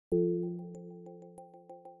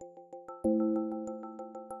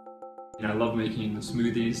I love making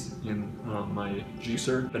smoothies in my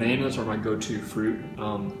juicer. Bananas are my go-to fruit.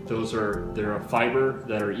 They're a fiber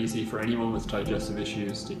that are easy for anyone with digestive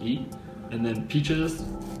issues to eat. And then peaches,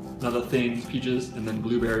 another thing, peaches, and then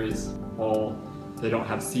blueberries, they don't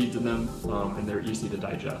have seeds in them, and they're easy to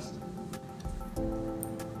digest.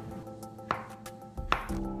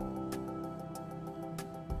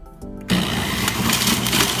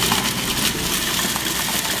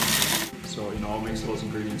 So, I'll mix those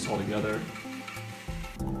ingredients all together.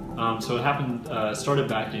 So it happened, started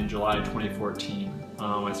back in July 2014.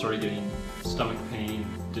 I started getting stomach pain,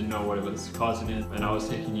 didn't know what it was causing it, and I was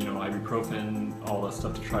taking, ibuprofen, all that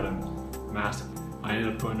stuff to try to mask. I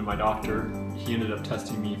ended up going to my doctor. He ended up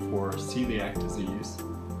testing me for celiac disease.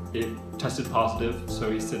 It tested positive,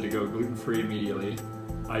 so he said to go gluten-free immediately.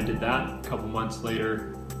 I did that. A couple months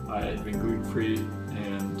later, I had been gluten-free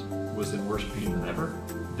and was in worse pain than ever.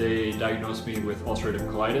 They diagnosed me with ulcerative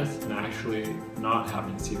colitis and actually not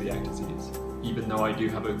having celiac disease, even though I do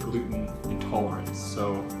have a gluten intolerance,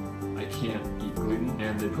 so I can't eat gluten,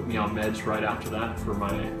 and they put me on meds right after that for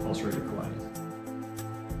my ulcerative colitis.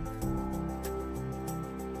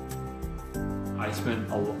 I spent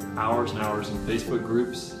hours and hours in Facebook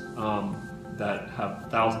groups that have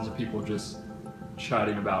thousands of people just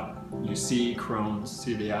chatting about UC, Crohn's,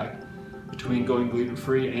 celiac. Between going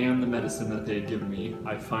gluten-free and the medicine that they had given me,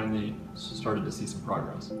 I finally started to see some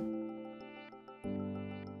progress.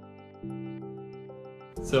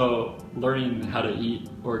 So learning how to eat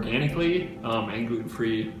organically and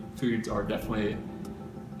gluten-free foods are definitely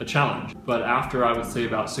a challenge. But after, I would say,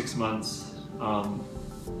 about 6 months,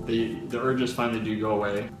 the urges finally do go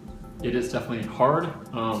away. It is definitely hard,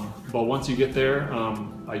 but once you get there,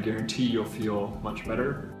 I guarantee you'll feel much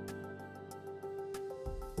better.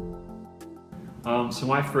 So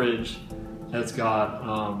my fridge has got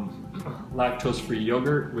lactose-free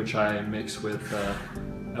yogurt, which I mix with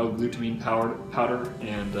L-glutamine powder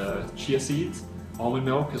and chia seeds. Almond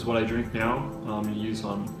milk is what I drink now. You use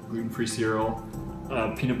on gluten-free cereal,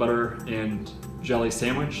 peanut butter and jelly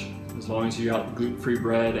sandwich. As long as you got gluten-free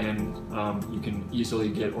bread, and you can easily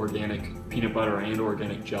get organic peanut butter and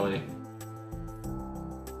organic jelly.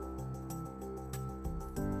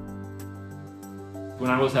 When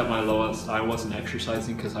I was at my lowest, I wasn't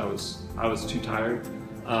exercising because I was too tired.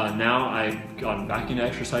 Now I've gotten back into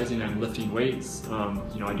exercising. I'm lifting weights.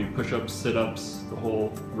 I do push-ups, sit-ups, the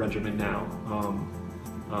whole regimen now.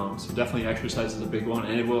 So definitely exercise is a big one,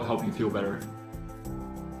 and it will help you feel better.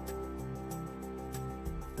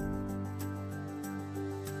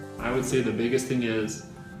 I would say the biggest thing is,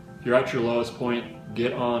 if you're at your lowest point,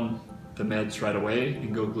 get on the meds right away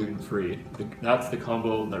and go gluten-free. That's the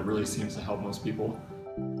combo that really seems to help most people.